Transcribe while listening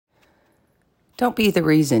Don't be the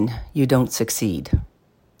reason you don't succeed.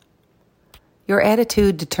 Your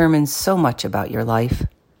attitude determines so much about your life.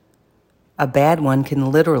 A bad one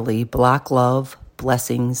can literally block love,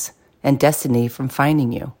 blessings, and destiny from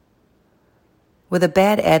finding you. With a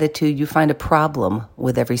bad attitude, you find a problem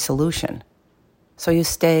with every solution, so you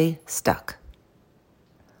stay stuck.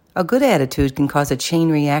 A good attitude can cause a chain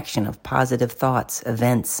reaction of positive thoughts,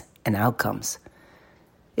 events, and outcomes.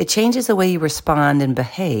 It changes the way you respond and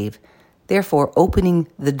behave, therefore opening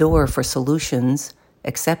the door for solutions,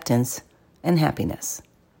 acceptance, and happiness.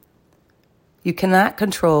 You cannot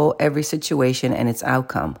control every situation and its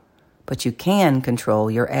outcome, but you can control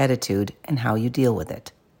your attitude and how you deal with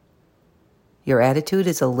it. Your attitude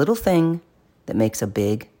is a little thing that makes a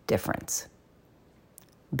big difference.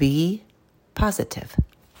 Be positive.